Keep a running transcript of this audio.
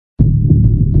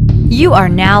You are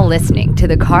now listening to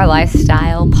the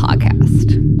CarLifestyle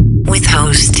podcast. With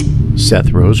host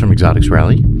Seth Rose from Exotics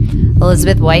Rally.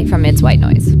 Elizabeth White from It's White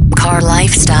Noise.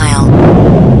 CarLifestyle.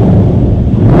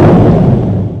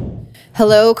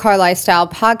 Hello,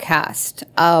 CarLifestyle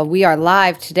podcast. We are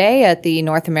live today at the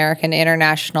North American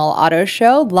International Auto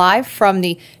Show, live from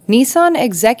the Nissan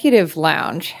Executive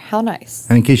Lounge. How nice.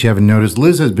 And in case you haven't noticed,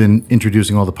 Liz has been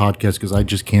introducing all the podcasts because I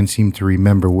just can't seem to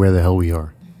remember where the hell we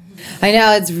are. I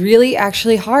know, it's really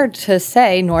actually hard to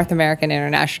say North American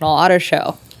International Auto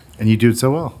Show. And you do it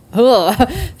so well.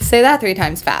 Ugh, say that 3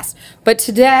 times fast. But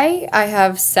today I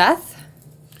have Seth.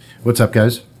 What's up,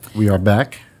 guys? We are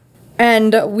back.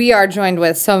 And we are joined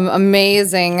with some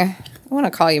amazing, I want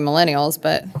to call you millennials,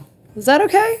 but is that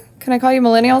okay? Can I call you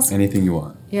millennials? Anything you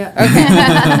want. Yeah.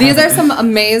 Okay. These are some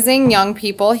amazing young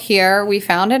people here we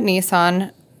found at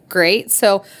Nissan. Great.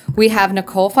 So we have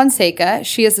Nicole Fonseca.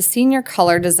 She is a senior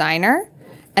color designer.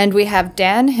 And we have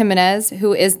Dan Jimenez,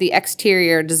 who is the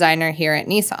exterior designer here at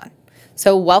Nissan.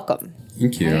 So welcome.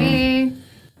 Thank you. Hey.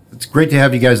 It's great to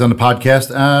have you guys on the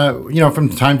podcast. From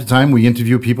time to time, we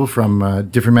interview people from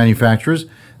different manufacturers.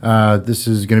 This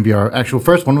is going to be our actual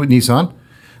first one with Nissan.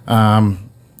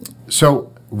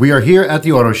 So we are here at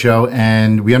the auto show,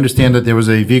 and we understand that there was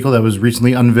a vehicle that was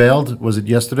recently unveiled. Was it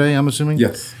yesterday, I'm assuming?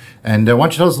 Yes. And why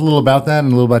don't you tell us a little about that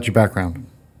and a little about your background?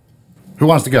 Who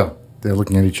wants to go? They're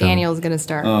looking at each other. Daniel's going to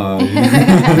start.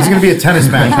 This is going to be a tennis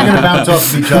match. We're going to bounce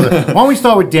off of each other. Why don't we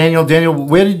start with Daniel? Daniel,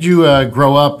 where did you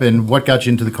grow up and what got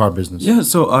you into the car business? Yeah,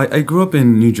 so I grew up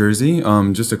in New Jersey,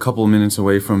 just a couple of minutes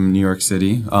away from New York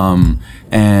City.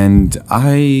 And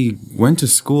I went to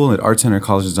school at Art Center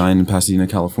College of Design in Pasadena,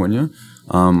 California.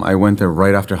 I went there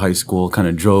right after high school, kind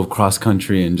of drove cross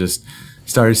country and just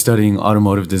started studying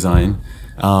automotive design.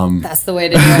 That's the way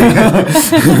to do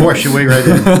it. Force your way right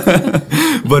in.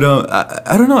 But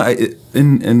I don't know.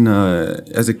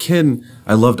 As a kid,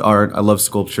 I loved art. I loved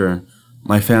sculpture.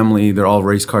 My family, they're all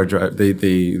race car. They're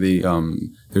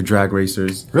drag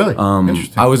racers. Really?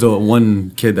 Interesting. I was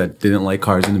one kid that didn't like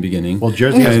cars in the beginning. Well,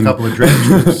 Jersey has a couple of drag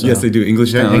tracks. Yes, they do.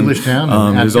 Englishtown. Yeah,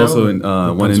 Englishtown. There's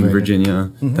also one in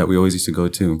Virginia that we always used to go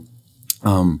to.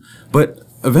 But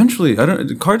eventually,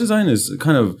 car design is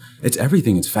it's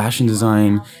everything. It's fashion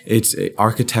design, it's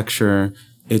architecture,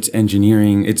 it's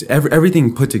engineering, it's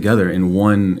everything put together in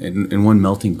one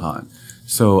melting pot.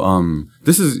 So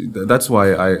that's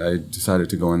why I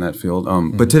decided to go in that field.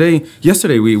 But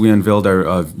yesterday we unveiled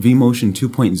our Vmotion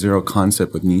 2.0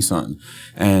 concept with Nissan,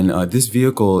 and this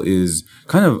vehicle is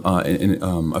kind of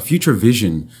a future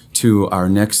vision to our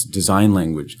next design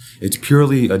language. It's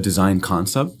purely a design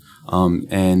concept.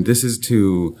 And this is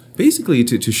basically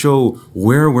to show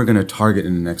where we're going to target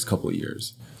in the next couple of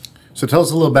years. So tell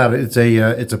us a little about it.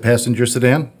 It's a passenger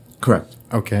sedan? Correct.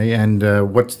 Okay, and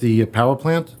what's the power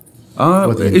plant?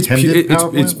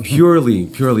 It's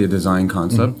purely a design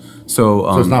concept.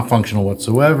 So it's not functional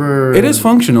whatsoever? It is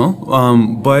functional,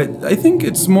 but I think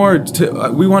it's more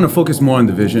we want to focus more on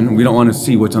the vision. We don't want to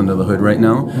see what's under the hood right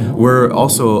now. We're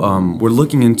also we're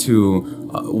looking into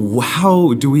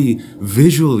how do we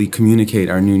visually communicate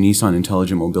our new Nissan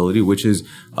Intelligent Mobility, which is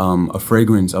a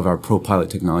fragrance of our ProPilot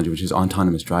technology, which is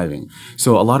autonomous driving.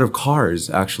 So a lot of cars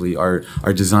actually are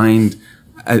designed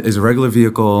as a regular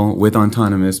vehicle with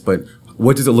autonomous, but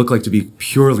what does it look like to be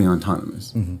purely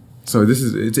autonomous? Mm-hmm. So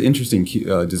it's an interesting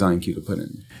design key to put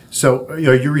in. So are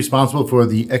you responsible for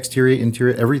the exterior,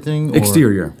 interior, everything? Or?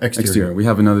 Exterior. We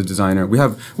have another designer.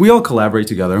 We all collaborate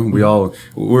together.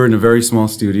 Mm-hmm. We're in a very small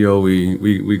studio.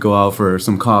 We go out for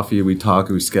some coffee. We talk.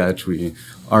 We sketch. We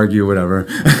argue. Whatever.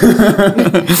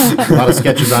 A lot of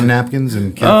sketches on napkins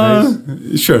and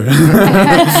cafes. Sure.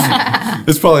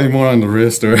 It's probably more on the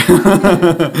wrist or.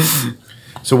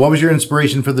 So what was your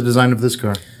inspiration for the design of this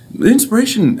car? The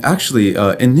inspiration, actually,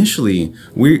 initially,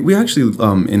 we actually,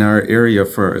 in our area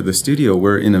for the studio,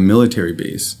 we're in a military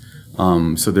base.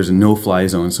 So there's a no-fly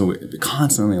zone. So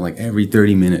constantly, like every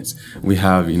 30 minutes, we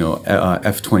have,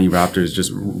 F-20 Raptors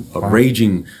just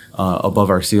raging above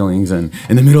our ceilings. And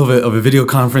in the middle of a video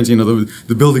conference,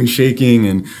 the building's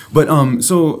shaking.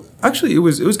 So actually, it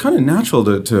was kind of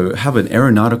natural to have an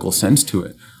aeronautical sense to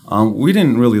it. We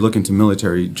didn't really look into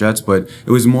military jets, but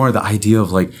it was more the idea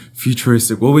of like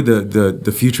futuristic. What would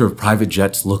the future of private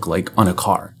jets look like on a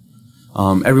car?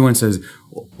 Everyone says,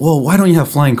 well, why don't you have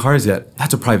flying cars yet?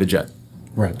 That's a private jet.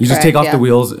 Right. You just take off the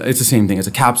wheels. It's the same thing. It's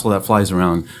a capsule that flies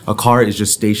around. A car is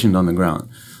just stationed on the ground.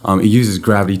 It uses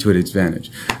gravity to its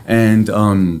advantage. And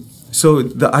so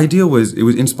the idea was, it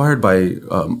was inspired by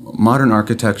modern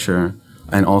architecture,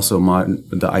 and also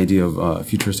the idea of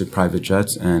futuristic private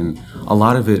jets, and a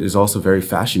lot of it is also very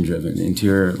fashion driven.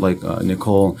 Interior, like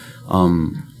Nicole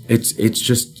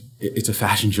it's a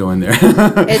fashion show in there.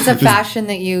 It's a fashion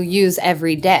that you use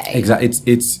every day. Exactly.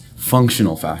 It's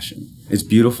functional fashion. It's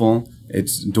beautiful.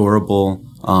 It's durable.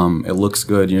 It looks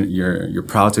good. You're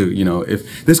proud to,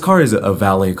 if this car is a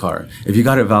valet car, if you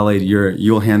got it valeted,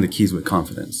 you'll hand the keys with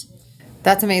confidence.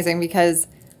 That's amazing, because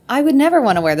I would never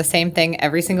want to wear the same thing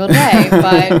every single day,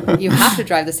 but you have to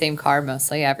drive the same car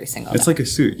mostly every single day. It's like a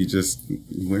suit. You just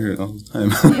wear it all the time.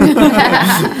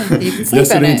 You can sleep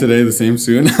Yesterday in and it. today, the same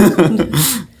suit.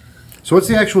 So what's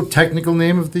the actual technical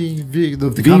name of the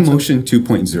Vmotion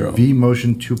 2.0.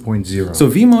 Vmotion 2.0. So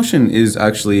Vmotion is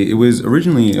actually, it was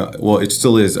originally, it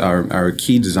still is our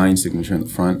key design signature in the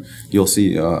front. You'll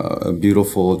see a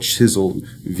beautiful chiseled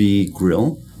V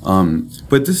grille.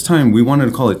 But this time we wanted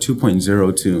to call it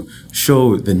 2.0 to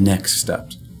show the next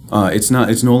step. It's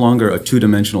no longer a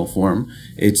two-dimensional form.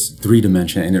 It's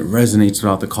three-dimensional, and it resonates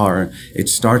throughout the car. It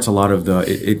starts a lot of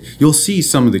you'll see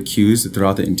some of the cues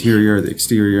throughout the interior, the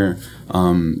exterior.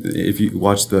 If you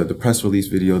watch the press release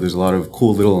video, there's a lot of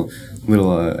cool little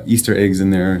Easter eggs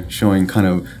in there showing kind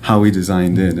of how we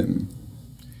designed it.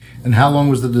 And how long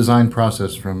was the design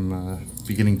process from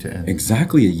beginning to end?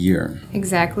 Exactly a year.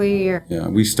 Exactly a year. Yeah,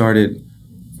 we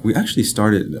actually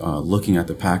started looking at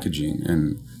the packaging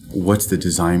and what's the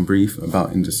design brief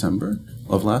about in December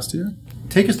of last year.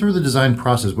 Take us through the design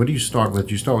process. What do you start with?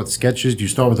 Do you start with sketches? Do you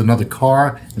start with another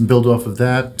car and build off of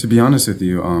that? To be honest with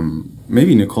you,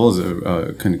 maybe Nicole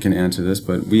can answer this,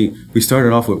 but we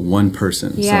started off with one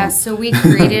person. Yeah, so we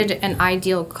created an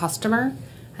ideal customer.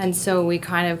 And so we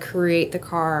kind of create the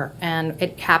car, and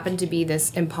it happened to be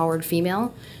this empowered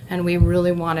female, and we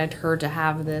really wanted her to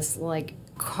have this like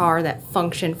car that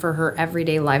functioned for her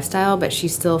everyday lifestyle, but she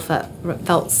still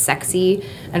felt sexy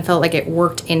and felt like it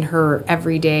worked in her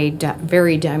everyday,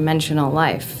 very dimensional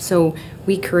life. So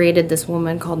we created this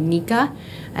woman called Nika,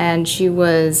 and she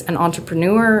was an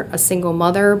entrepreneur, a single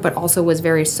mother, but also was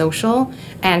very social,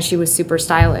 and she was super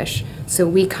stylish. So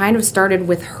we kind of started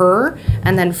with her,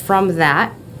 and then from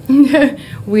that,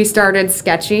 we started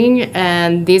sketching,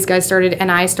 and these guys started,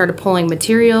 and I started pulling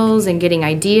materials and getting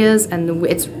ideas, and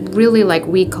it's really like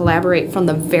we collaborate from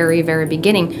the very, very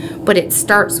beginning. But it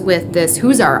starts with this: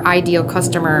 who's our ideal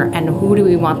customer, and who do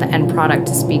we want the end product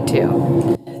to speak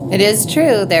to? It is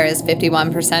true. There is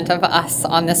 51% of us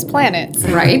on this planet.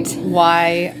 Right?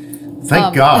 Why?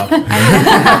 Thank God.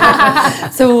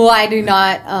 So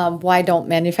why don't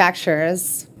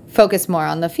manufacturers focus more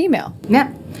on the female?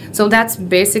 Yeah. So that's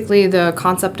basically the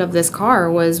concept of this car.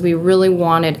 Was we really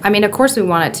wanted, I mean, of course we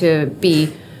want it to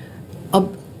be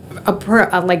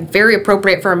like very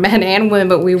appropriate for men and women,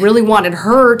 but we really wanted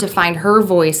her to find her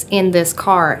voice in this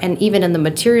car. And even in the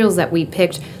materials that we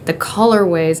picked, the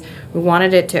colorways, we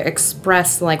wanted it to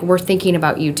express like, we're thinking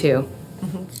about you too.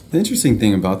 The interesting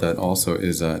thing about that also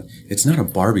is that it's not a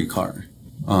Barbie car.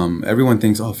 Everyone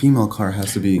thinks, oh, female car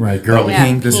has to be right, girly,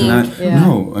 pink, this and that. Yeah.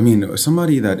 No, I mean,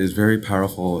 somebody that is very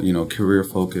powerful, career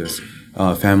focused,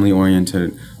 family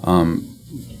oriented,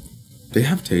 they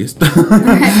have taste.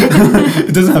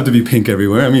 It doesn't have to be pink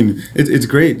everywhere. I mean, it's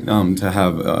great to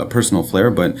have personal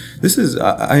flair, but this is,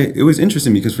 it was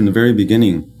interesting because from the very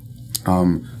beginning,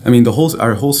 I mean,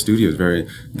 our whole studio is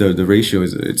the ratio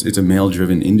is, it's a male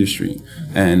driven industry,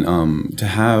 and to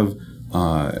have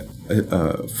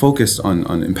focus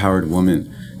on empowered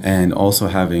women, and also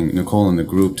having Nicole in the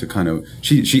group to kind of,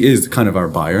 she is kind of our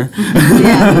buyer,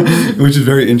 which is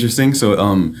very interesting.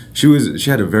 So she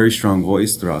had a very strong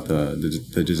voice throughout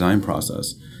the design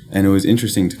process, and it was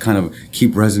interesting to kind of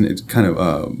keep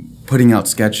putting out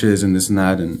sketches and this and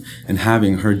that, and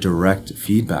having her direct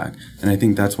feedback. And I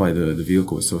think that's why the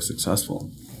vehicle was so successful.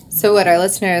 So what our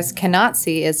listeners cannot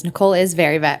see is Nicole is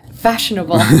very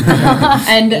fashionable.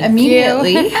 And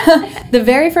immediately, the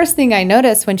very first thing I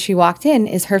noticed when she walked in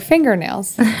is her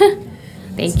fingernails.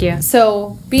 Thank you.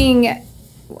 So being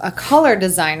a color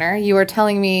designer, you were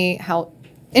telling me how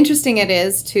interesting it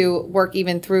is to work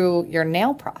even through your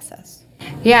nail process.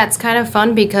 Yeah, it's kind of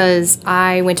fun because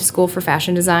I went to school for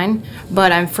fashion design,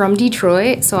 but I'm from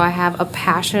Detroit, so I have a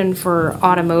passion for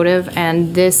automotive,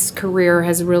 and this career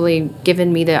has really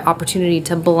given me the opportunity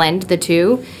to blend the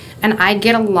two. And I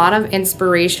get a lot of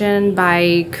inspiration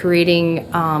by creating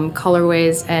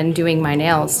colorways and doing my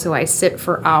nails. So I sit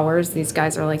for hours. These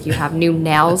guys are like, you have new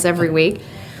nails every week.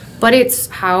 But it's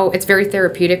very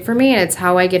therapeutic for me, and it's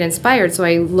how I get inspired. So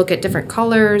I look at different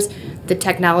colors, the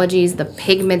technologies, the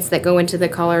pigments that go into the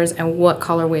colors, and what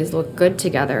colorways look good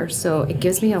together. So it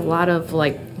gives me a lot of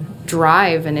like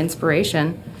drive and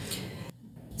inspiration.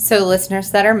 So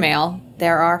listeners that are male,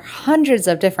 there are hundreds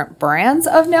of different brands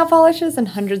of nail polishes and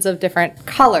hundreds of different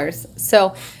colors.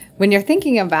 So when you're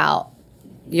thinking about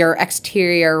your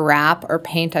exterior wrap or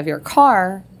paint of your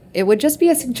car, it would just be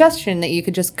a suggestion that you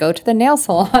could just go to the nail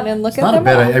salon and look at them. Not a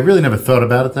bad. all. I really never thought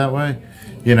about it that way.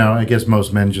 You know, I guess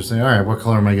most men just say, all right, what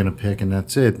color am I going to pick? And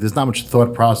that's it. There's not much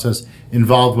thought process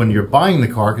involved when you're buying the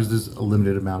car because there's a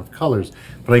limited amount of colors.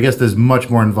 But I guess there's much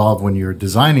more involved when you're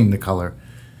designing the color,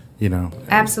 you know.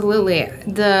 Absolutely.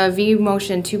 The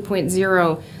Vmotion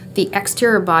 2.0, the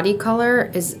exterior body color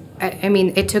is, I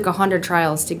mean, it took 100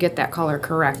 trials to get that color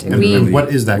correct. And what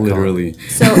is that color? Literally.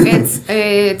 So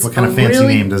it's What kind of fancy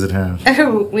name does it have?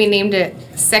 We named it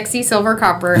Sexy Silver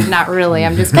Copper. Not really.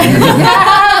 I'm just kidding.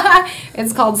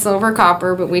 It's called Silver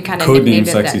Copper, but we kind of Code name nicknamed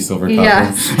it Sexy that. Silver Copper.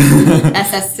 Yes.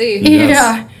 SSC. Yes.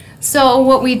 Yeah. So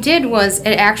what we did was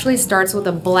it actually starts with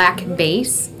a black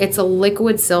base. It's a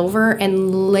liquid silver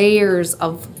and layers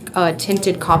of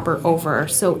tinted copper over.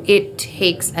 So it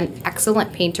takes an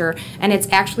excellent painter, and it's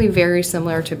actually very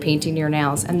similar to painting your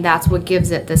nails. And that's what gives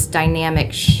it this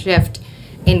dynamic shift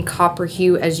in copper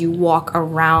hue as you walk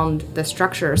around the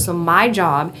structure. So my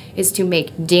job is to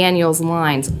make Daniel's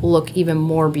lines look even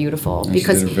more beautiful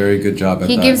because she did a very good job at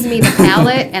he that. gives me the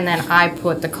palette and then I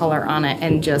put the color on it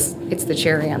and just it's the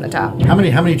cherry on the top. How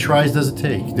many tries does it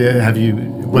take? Have you?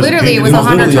 Literally, it was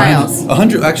 100 trials.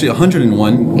 100, actually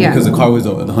 101, Yeah. because the car was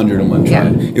the 101 try.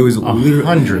 Yeah. It was literally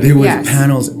 100. There was Yes.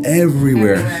 panels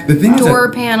everywhere. The thing is Door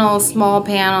that, panels, small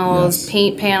panels, Yes.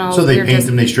 paint panels. So they They're paint just-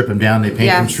 them, they strip them down, they paint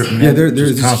them, Yes. strip them Yeah, down. there's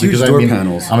just these constantly, huge 'cause door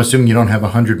panels. I'm assuming you don't have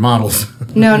 100 models.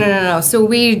 No. So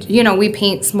we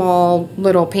paint small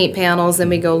little paint panels, then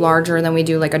we go larger, and then we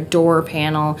do like a door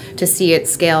panel to see it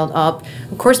scaled up.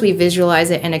 Of course, we visualize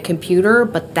it in a computer,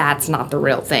 but that's not the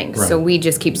real thing. So Right. we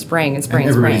just keep spraying and And spraying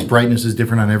and everybody's spraying. brightness is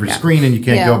different on every Yeah. screen, and you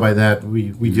can't Yeah. go by that.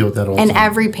 We deal with that all the And time.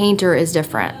 every painter is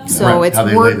different. So Right, it's how they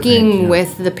lay the working paint, yeah.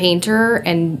 with the painter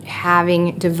and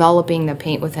developing the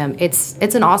paint with him. It's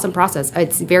an awesome process.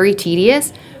 It's very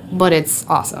tedious, but it's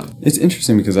awesome. it's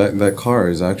interesting because that car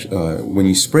is actually, when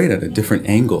you spray it at a different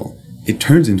angle, it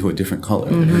turns into a different color.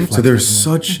 So there's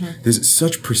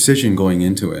such precision going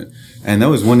into it. And that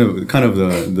was one of kind of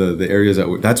the areas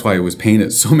that's why it was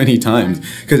painted so many times.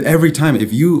 Because every time,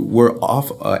 if you were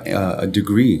off a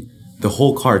degree, the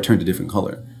whole car turned a different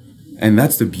color. And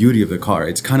that's the beauty of the car.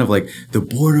 It's kind of like the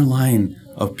borderline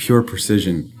of pure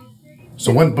precision.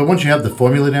 So but once you have the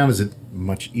formula down, is it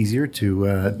much easier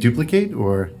to duplicate,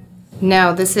 or?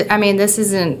 No, this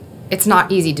isn't, it's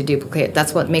not easy to duplicate.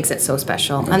 That's what makes it so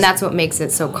special. And that's what makes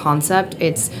it so concept.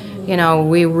 It's,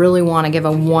 we really want to give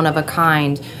a one of a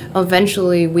kind.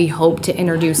 Eventually, we hope to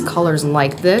introduce colors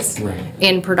like this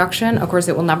in production. Of course,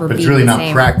 it will never But be it's really the not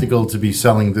same. practical to be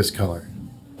selling this color.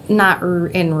 Not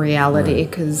in reality,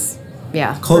 because,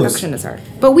 Close. production is hard.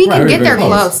 But we can Right, get very there close.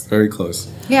 close. Very close.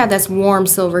 Yeah, that's warm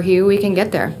silver hue. We can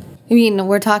get there. I mean,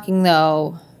 we're talking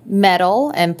though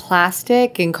metal and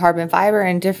plastic and carbon fiber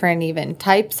and different even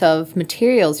types of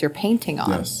materials you're painting on.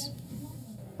 Yes.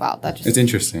 Wow, that just It's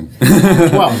interesting.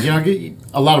 Well,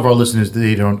 a lot of our listeners,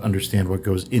 they don't understand what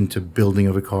goes into building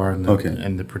of a car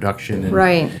and the production. And,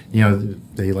 Right.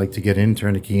 They like to get in,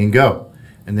 turn the key, and go,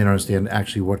 and they don't understand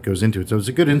actually what goes into it. So it's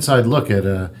a good inside look at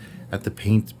the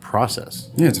paint process.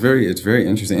 Yeah, it's very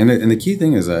interesting. And the key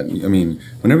thing is that, I mean,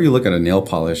 whenever you look at a nail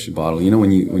polish bottle,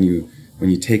 when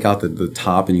you take out the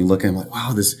top and you look at it, like,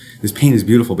 wow, this paint is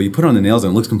beautiful, but you put it on the nails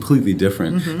and it looks completely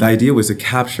different. The idea was to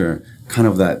capture kind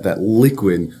of that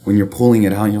liquid when you're pulling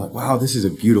it out and you're like, wow, this is a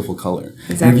beautiful color.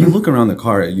 Exactly. And if you look around the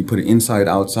car, you put it inside,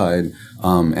 outside,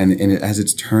 as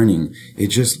it's turning, it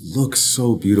just looks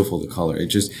so beautiful, the color.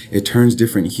 It turns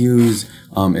different hues.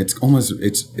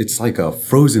 It's like a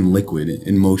frozen liquid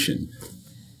in motion.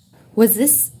 was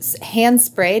this hand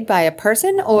sprayed by a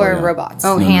person or robots?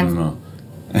 Oh, No.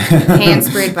 hand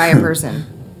sprayed by a person.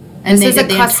 and this they is did a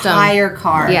the custom. entire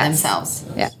car Yes. themselves.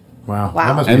 Yeah. Wow. Wow.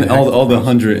 That must be And a heck of all a the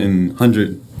process.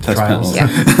 100 test Trials.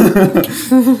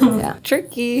 panels. Yeah.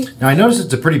 Tricky. Now, I noticed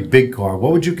it's a pretty big car.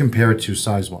 What would you compare it to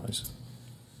size-wise?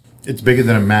 It's bigger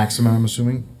than a Maxima, I'm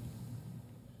assuming?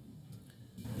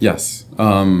 Yes.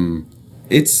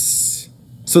 It's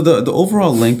so the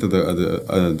overall length of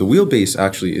the wheelbase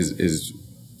actually is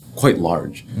quite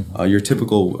large. Your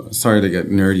typical, sorry to get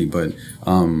nerdy, but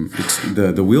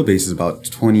the wheelbase is about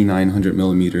 2,900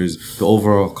 millimeters. The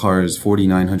overall car is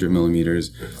 4,900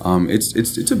 millimeters.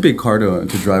 It's a big car to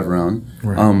drive around.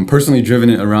 Right. Personally driven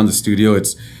it around the studio.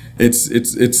 It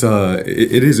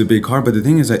is a big car, but the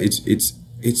thing is that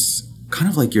it's kind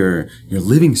of like your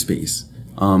living space.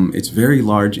 It's very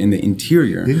large in the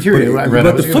interior. The interior,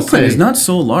 but the footprint is not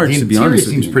so large, to be honest with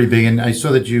you. The interior seems pretty big, and I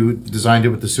saw that you designed it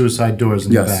with the suicide doors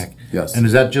in the back. Yes. And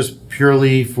is that just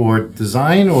purely for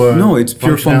design, or no? It's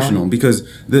pure functional, because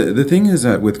the thing is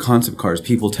that with concept cars,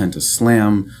 people tend to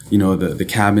slam. You know, the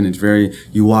cabin. It's very,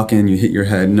 you walk in, you hit your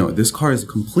head. No, this car is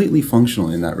completely functional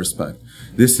in that respect.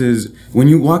 This is, when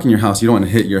you walk in your house, you don't want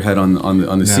to hit your head on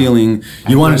the ceiling.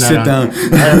 You want to sit down.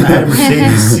 I had a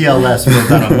Mercedes CLS for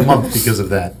about a month because of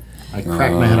that. I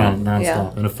cracked my head on it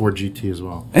nonstop, and a Ford GT as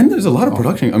well. And there's a lot of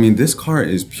production. I mean, this car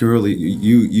is purely,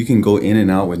 you can go in and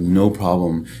out with no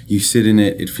problem. You sit in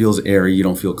it, it feels airy, you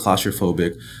don't feel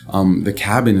claustrophobic. The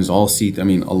cabin is all seat, I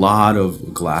mean, a lot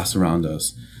of glass around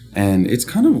us. And it's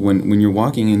kind of, when you're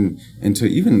walking into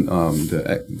even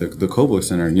the Kobo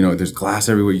Center, you know, there's glass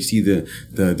everywhere. You see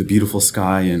the beautiful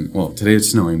sky, and well, today it's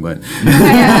snowing, but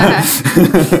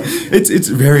it's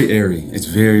very airy. It's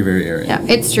very, very airy. Yeah,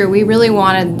 it's true. We really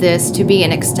wanted this to be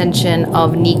an extension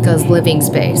of Nika's living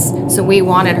space. So we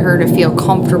wanted her to feel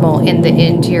comfortable in the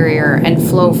interior and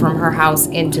flow from her house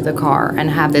into the car and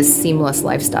have this seamless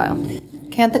lifestyle.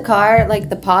 Can't the car, like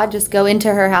the pod, just go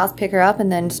into her house, pick her up, and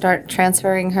then start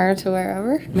transferring her to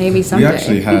wherever? Maybe someday. We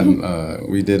actually had,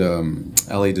 we did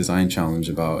LA Design Challenge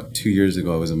about 2 years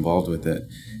ago. I was involved with it,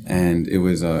 and it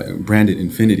was branded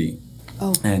Infinity.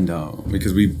 Oh. And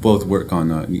because we both work on,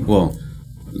 well,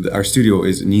 our studio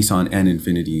is Nissan and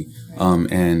Infinity,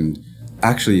 and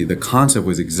actually the concept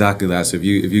was exactly that. So if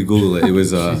you Google it, it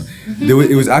was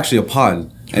it was actually a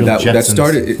pod, and that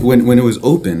started when it was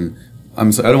open.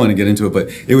 So I don't want to get into it, but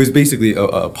it was basically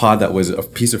a pod that was a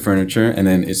piece of furniture, and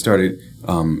then it started.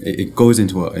 It goes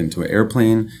into an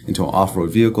airplane, into an off-road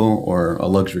vehicle, or a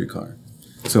luxury car.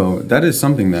 So that is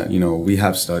something that, you know, we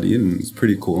have studied, and it's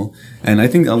pretty cool. And I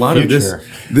think a lot of this,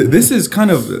 this is kind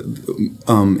of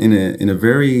in a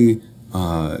very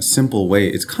simple way.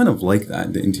 It's kind of like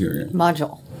that, the interior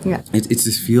Module. Yeah. It's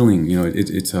this feeling, you know.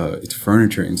 It's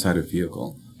furniture inside a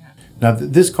vehicle. Now,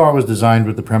 this car was designed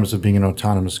with the premise of being an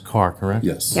autonomous car, correct?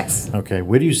 Yes. Yes. Okay.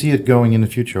 Where do you see it going in the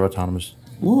future, autonomous?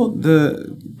 Well,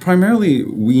 primarily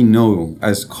we know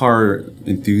as car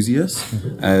enthusiasts,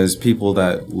 as people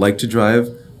that like to drive,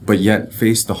 but yet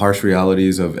face the harsh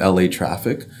realities of LA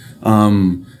traffic,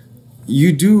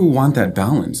 you do want that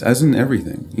balance, as in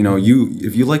everything. You know,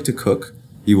 if you like to cook,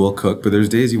 you will cook, but there's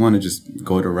days you want to just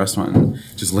go to a restaurant and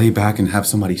just lay back and have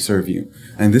somebody serve you.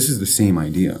 And this is the same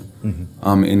idea.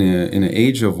 Mm-hmm. In an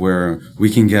age of where we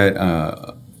can get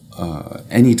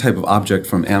any type of object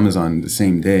from Amazon the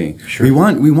same day, sure. we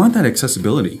want that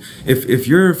accessibility. If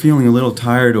you're feeling a little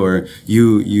tired, or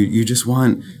you just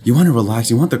want to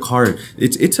relax, you want the car.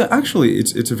 It's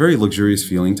a very luxurious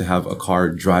feeling to have a car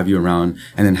drive you around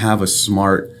and then have a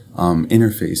smart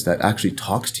interface that actually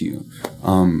talks to you.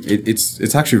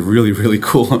 It's actually really, really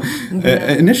cool. Mm-hmm.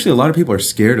 Initially, a lot of people are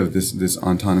scared of this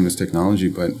autonomous technology,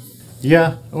 but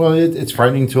yeah, well, it's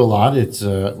frightening to a lot. It's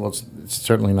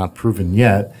certainly not proven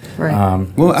yet. Right.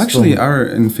 Well, actually, our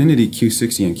Infinity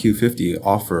Q60 and Q50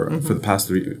 offer for the past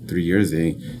three years,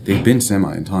 they've been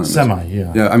semi-autonomous.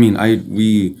 Yeah. Yeah, I mean,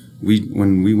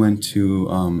 when we went to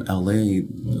LA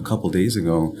a couple days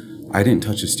ago, I didn't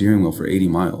touch the steering wheel for 80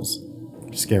 miles.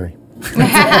 Scary.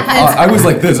 I was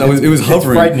like this. It was hovering. It's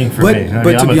frightening for me.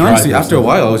 But to be honest, after a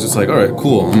while, I was just like, all right,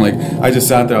 cool. I'm like, I just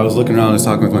sat there. I was looking around. I was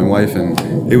talking with my wife, and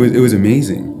it was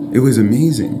amazing. It was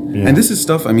amazing. Yeah. And this is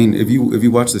stuff. I mean, if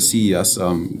you watch the CES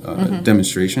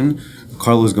demonstration,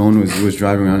 Carlos Ghosn was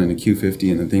driving around in a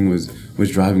Q50, and the thing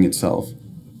was driving itself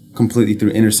completely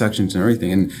through intersections and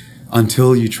everything. And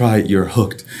until you try it, you're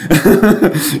hooked.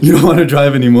 You don't want to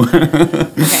drive anymore.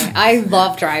 Okay, I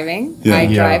love driving. Yeah.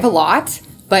 I drive a lot,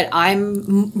 but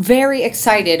I'm very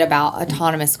excited about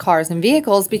autonomous cars and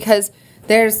vehicles because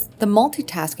there's the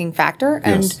multitasking factor,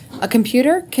 and a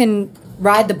computer can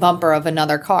ride the bumper of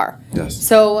another car. Yes.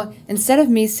 So instead of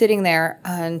me sitting there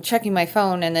and checking my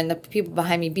phone and then the people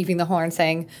behind me beeping the horn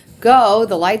saying, go,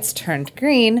 the lights turned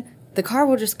green, the car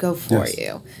will just go for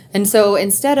you. And so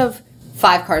instead of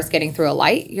 5 cars getting through a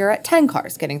light, you're at 10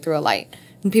 cars getting through a light.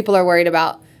 And people are worried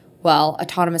about, well,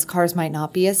 autonomous cars might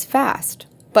not be as fast,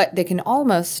 but they can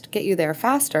almost get you there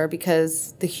faster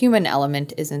because the human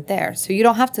element isn't there. So you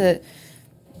don't have to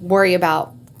worry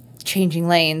about changing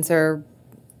lanes or,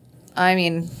 I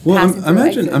mean, well,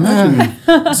 imagine.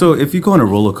 So if you go on a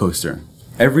roller coaster,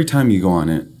 every time you go on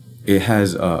it, it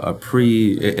has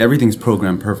everything's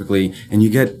programmed perfectly, and you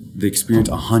get the experience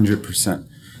 100%.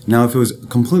 Now, if it was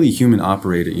completely human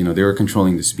operated, you know, they were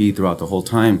controlling the speed throughout the whole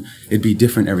time, it'd be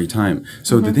different every time.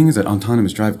 So the thing is that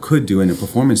autonomous drive could do in a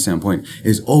performance standpoint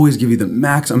is always give you the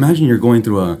max. Imagine you're going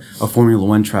through a Formula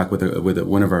One track with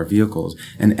one of our vehicles,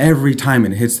 and every time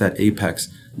it hits that apex,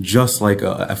 just like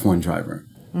a F1 driver.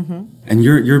 And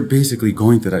you're basically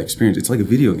going through that experience. It's like a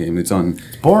video game. It's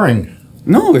boring.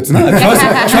 No, it's not.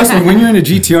 Trust me. When you're in a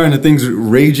GTR and the thing's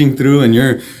raging through, and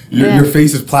your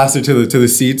face is plastered to the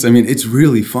seats, I mean, it's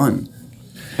really fun.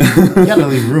 You gotta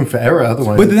leave room for error,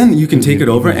 otherwise. But then you can take it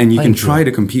over and you can try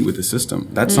to compete with the system.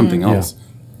 That's something else.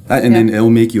 And then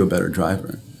it'll make you a better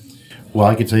driver. Well,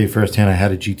 I can tell you firsthand, I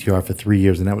had a GTR for 3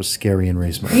 years, and that was scary in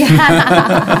race mode.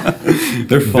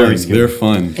 They're fun. They're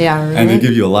fun. Yeah, really? And they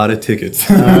give you a lot of tickets.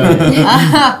 Put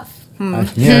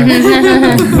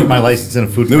my license in a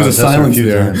food There was a silence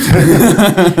there.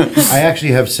 I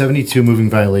actually have 72 moving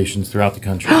violations throughout the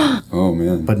country. Oh,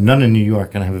 man. But none in New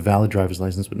York, and I have a valid driver's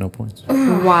license with no points.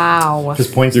 Wow. Because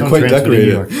points You're don't quite transfer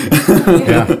decorated. to New York.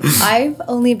 Yeah. I've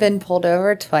only been pulled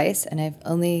over twice, and I've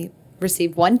only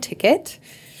received one ticket.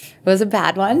 It was a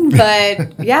bad one,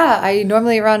 but yeah, I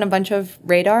normally run a bunch of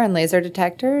radar and laser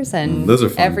detectors and Those are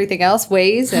fun. everything else,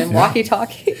 Waze and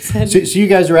walkie-talkies. And So you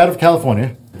guys are out of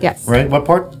California, Yes. right? What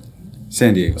part?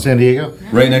 San Diego. San Diego?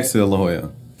 Right next to La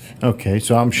Jolla. Okay,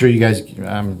 so I'm sure you guys,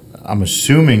 I'm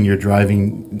assuming you're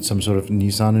driving some sort of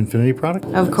Nissan Infinity product?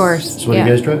 Of course. So what do you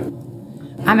guys drive?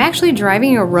 I'm actually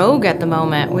driving a Rogue at the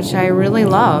moment, which I really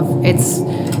love. It's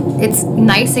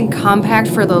nice and compact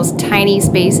for those tiny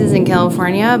spaces in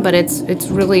California, but it's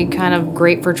really kind of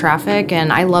great for traffic,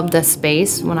 and I love the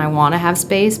space when I want to have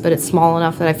space, but it's small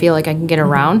enough that I feel like I can get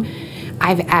around.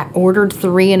 I've ordered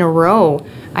 3 in a row.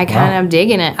 I kind of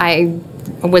digging it. I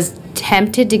was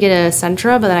tempted to get a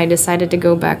Sentra, but then I decided to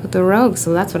go back with the Rogue,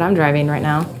 so that's what I'm driving right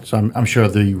now. So I'm sure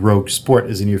the Rogue Sport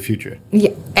is in your future.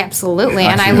 Yeah, absolutely,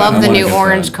 and I Actually, love I the wanna new get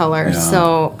orange that. color. Yeah.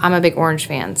 So I'm a big orange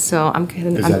fan. So I'm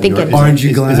thinking. Orangey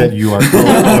Is glad? that you are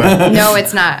color? No,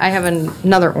 it's not. I have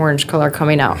another orange color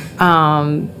coming out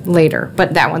later,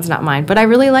 but that one's not mine. But I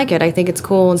really like it. I think it's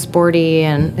cool and sporty,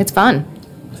 and it's fun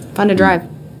to drive.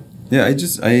 Yeah,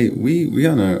 we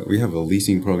have a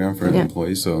leasing program for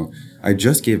employees, so I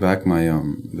just gave back my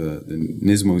the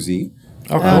Nismo Z.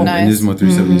 Oh, cool. nice. The Nismo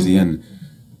 370Z, and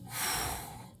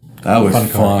that was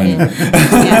fun.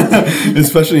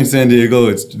 Especially in San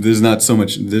Diego, there's not too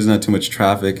much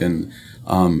traffic, and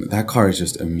that car is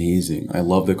just amazing. I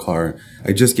love the car.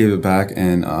 I just gave it back,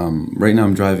 and right now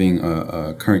I'm driving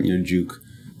a current year Juke,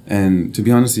 and to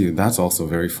be honest with you, that's also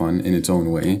very fun in its own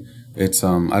way. It's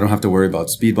I don't have to worry about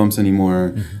speed bumps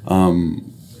anymore.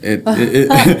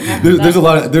 There's a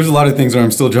lot of things where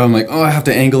I'm still driving like, oh, I have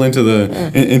to angle into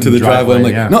the driveway. I'm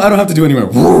like, no, I don't have to do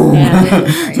anymore.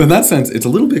 So in that sense, it's a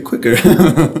little bit quicker.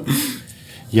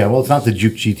 Yeah, well, it's not the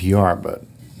Juke GTR, but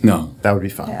No, that would be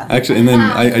fun. Yeah. actually, and then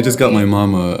I just got my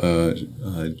mom a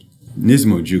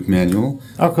Nismo Juke manual.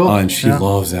 Oh, cool. And she Yeah.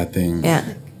 loves that thing. Yeah,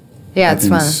 That it's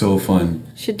thing's fun. so fun.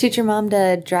 Should teach your mom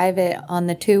to drive it on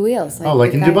the 2 wheels.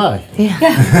 Like in your Dubai.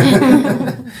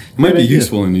 It might be idea.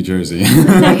 useful in New Jersey.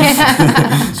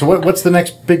 So what's the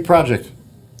next big project?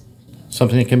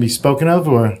 Something that can be spoken of,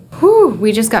 or Whew,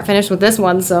 we just got finished with this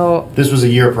one, so this was a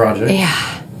year project?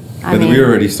 yeah. I But mean, we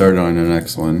already started on the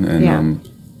next one, and Yeah.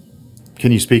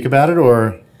 Can you speak about it,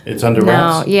 or it's under no,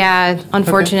 wraps? yeah.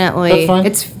 Unfortunately,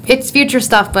 That's fine. it's future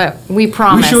stuff, but we we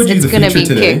promise showed you it's the going to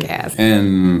feature be today, kick-ass.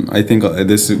 and I think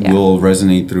this will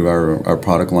resonate through our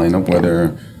product lineup,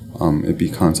 whether it be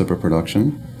concept or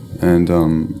production, and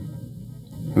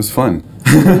it was fun.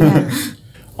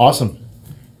 Awesome.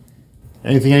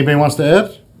 Anything anybody wants to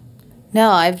add? No,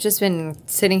 I've just been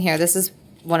sitting here. This is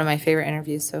one of my favorite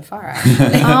interviews so far,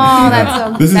 actually. Oh,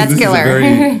 that's This that's is killer. a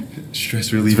very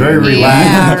stress relief. Very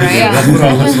relaxed. Yeah, right. That's what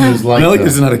our listeners like. Not like though.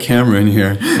 there's not a camera in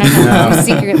here.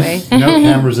 Secretly. No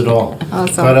cameras at all.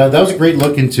 Awesome. But that was a great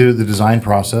look into the design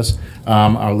process.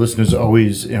 Our listeners are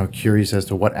always curious as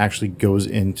to what actually goes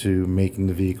into making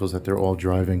the vehicles that they're all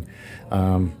driving.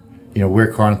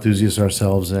 We're car enthusiasts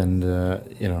ourselves, and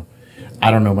I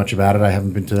don't know much about it. I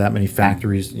haven't been to that many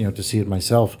factories, to see it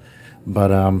myself.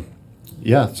 But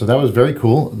yeah, so that was very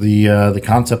cool. The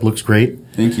concept looks great.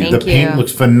 Thank you. Thank The paint you.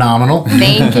 looks phenomenal.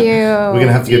 Thank you. We're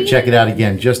gonna have to go check it out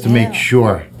again just to make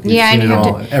sure we've Yeah, seen and it you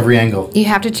have all, every angle. You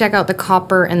have to check out the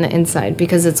copper and the inside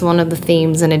because it's one of the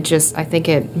themes, and I think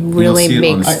it You'll really see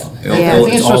it on makes. the- Yeah. I think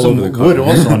I It's saw all some over the car. wood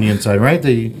also on the inside, right?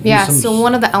 They Yeah, use so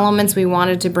one of the elements we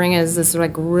wanted to bring is this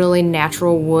like really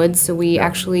natural wood. So we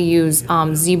actually use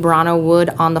zebrano wood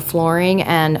on the flooring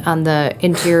and on the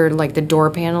interior, like the door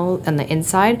panel and the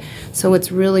inside. So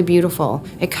it's really beautiful.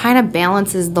 It kind of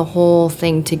balances the whole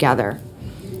thing together.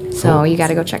 So you got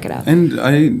to go check it out. And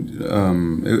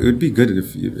it would be good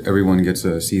if everyone gets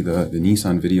to see the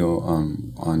Nissan video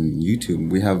on YouTube.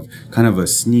 We have kind of a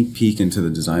sneak peek into the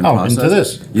design process. Into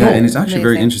this. Yeah, Cool. and it's actually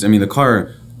very Amazing. interesting. I mean, the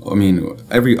car. I mean,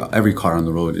 every car on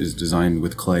the road is designed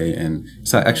with clay, and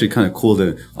it's actually kind of cool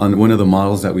to on one of the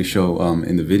models that we show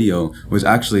in the video was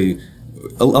actually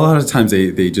a lot of times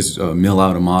they just mill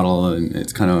out a model, and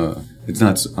it's kind of it's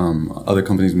not other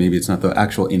companies maybe it's not the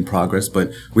actual in progress, but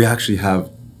we actually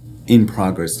have in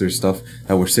progress. There's stuff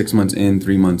that we're 6 months in,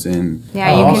 3 months in.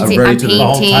 Yeah, you can see I'm painting. the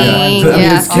whole time. Yeah. So, I mean,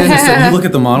 Yeah. it's kind of, so you look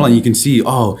at the model and you can see,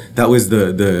 oh, that was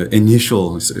the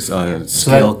initial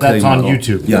scale clay that's on model.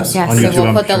 YouTube. Yes. Yes. On So YouTube, we'll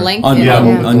I'm put the sure. link On, in.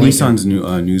 on Nissan's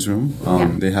newsroom,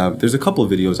 Yeah. there's a couple of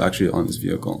videos actually on this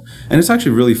vehicle, and it's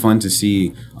actually really fun to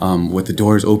see with the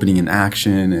doors opening in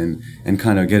action and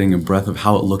kind of getting a breath of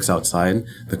how it looks outside.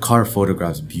 The car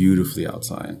photographs beautifully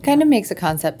outside. Kind of makes a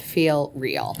concept feel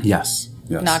real. Yes.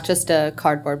 Yes. Not just a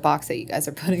cardboard box that you guys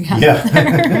are putting out.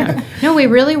 Yeah. No, we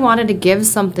really wanted to give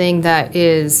something that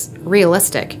is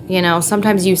realistic. You know,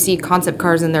 sometimes you see concept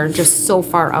cars and they're just so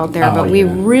far out there, but we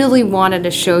really wanted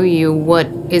to show you what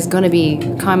is going to be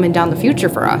coming down the future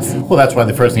for us. Well, that's why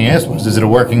the first thing I asked was, is it a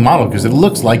working model? Because it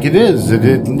looks like it is. It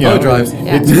drives.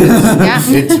 It's Yeah.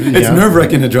 It's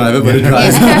nerve-wracking to drive it, but it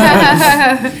drives.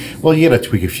 Well, you got to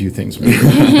tweak a few things.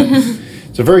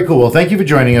 So very cool. Well, thank you for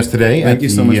joining us today. Thank you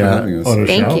so much for having us. Auto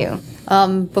Thank show. you.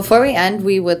 Before we end,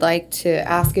 we would like to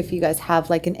ask if you guys have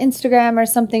like an Instagram or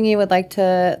something you would like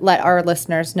to let our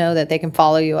listeners know that they can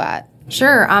follow you at.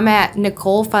 Sure, I'm at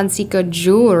Nicole Fonseca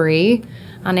Jewelry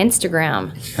on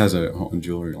Instagram. Has a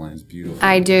jewelry line. It's beautiful.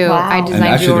 I do. Wow. I And design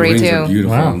actually, jewelry the rings too. are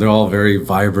beautiful. Wow. They're all very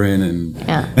vibrant and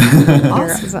Yeah.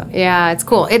 Yeah, it's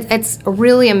cool. It's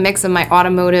really a mix of my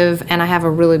automotive, and I have a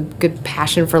really good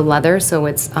passion for leather, so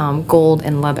it's gold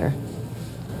and leather.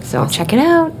 So check it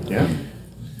out. Yeah.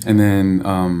 And then,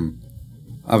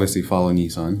 obviously, follow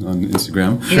Nissan on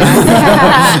Instagram.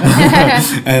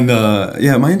 And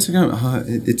my Instagram,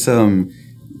 it's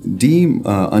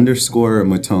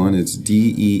D_Matone. It's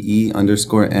DEE_MATTONE.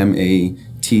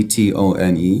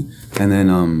 And then,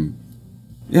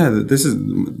 this is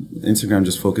Instagram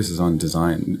just focuses on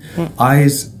design.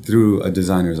 Eyes through a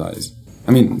designer's eyes.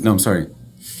 I mean, no, I'm sorry.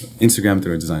 Instagram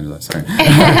through a designer's eyes. Sorry.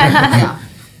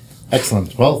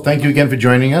 Excellent. Well, thank you again for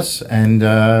joining us, and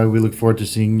we look forward to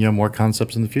seeing more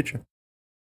concepts in the future.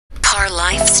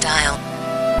 CarLifestyle.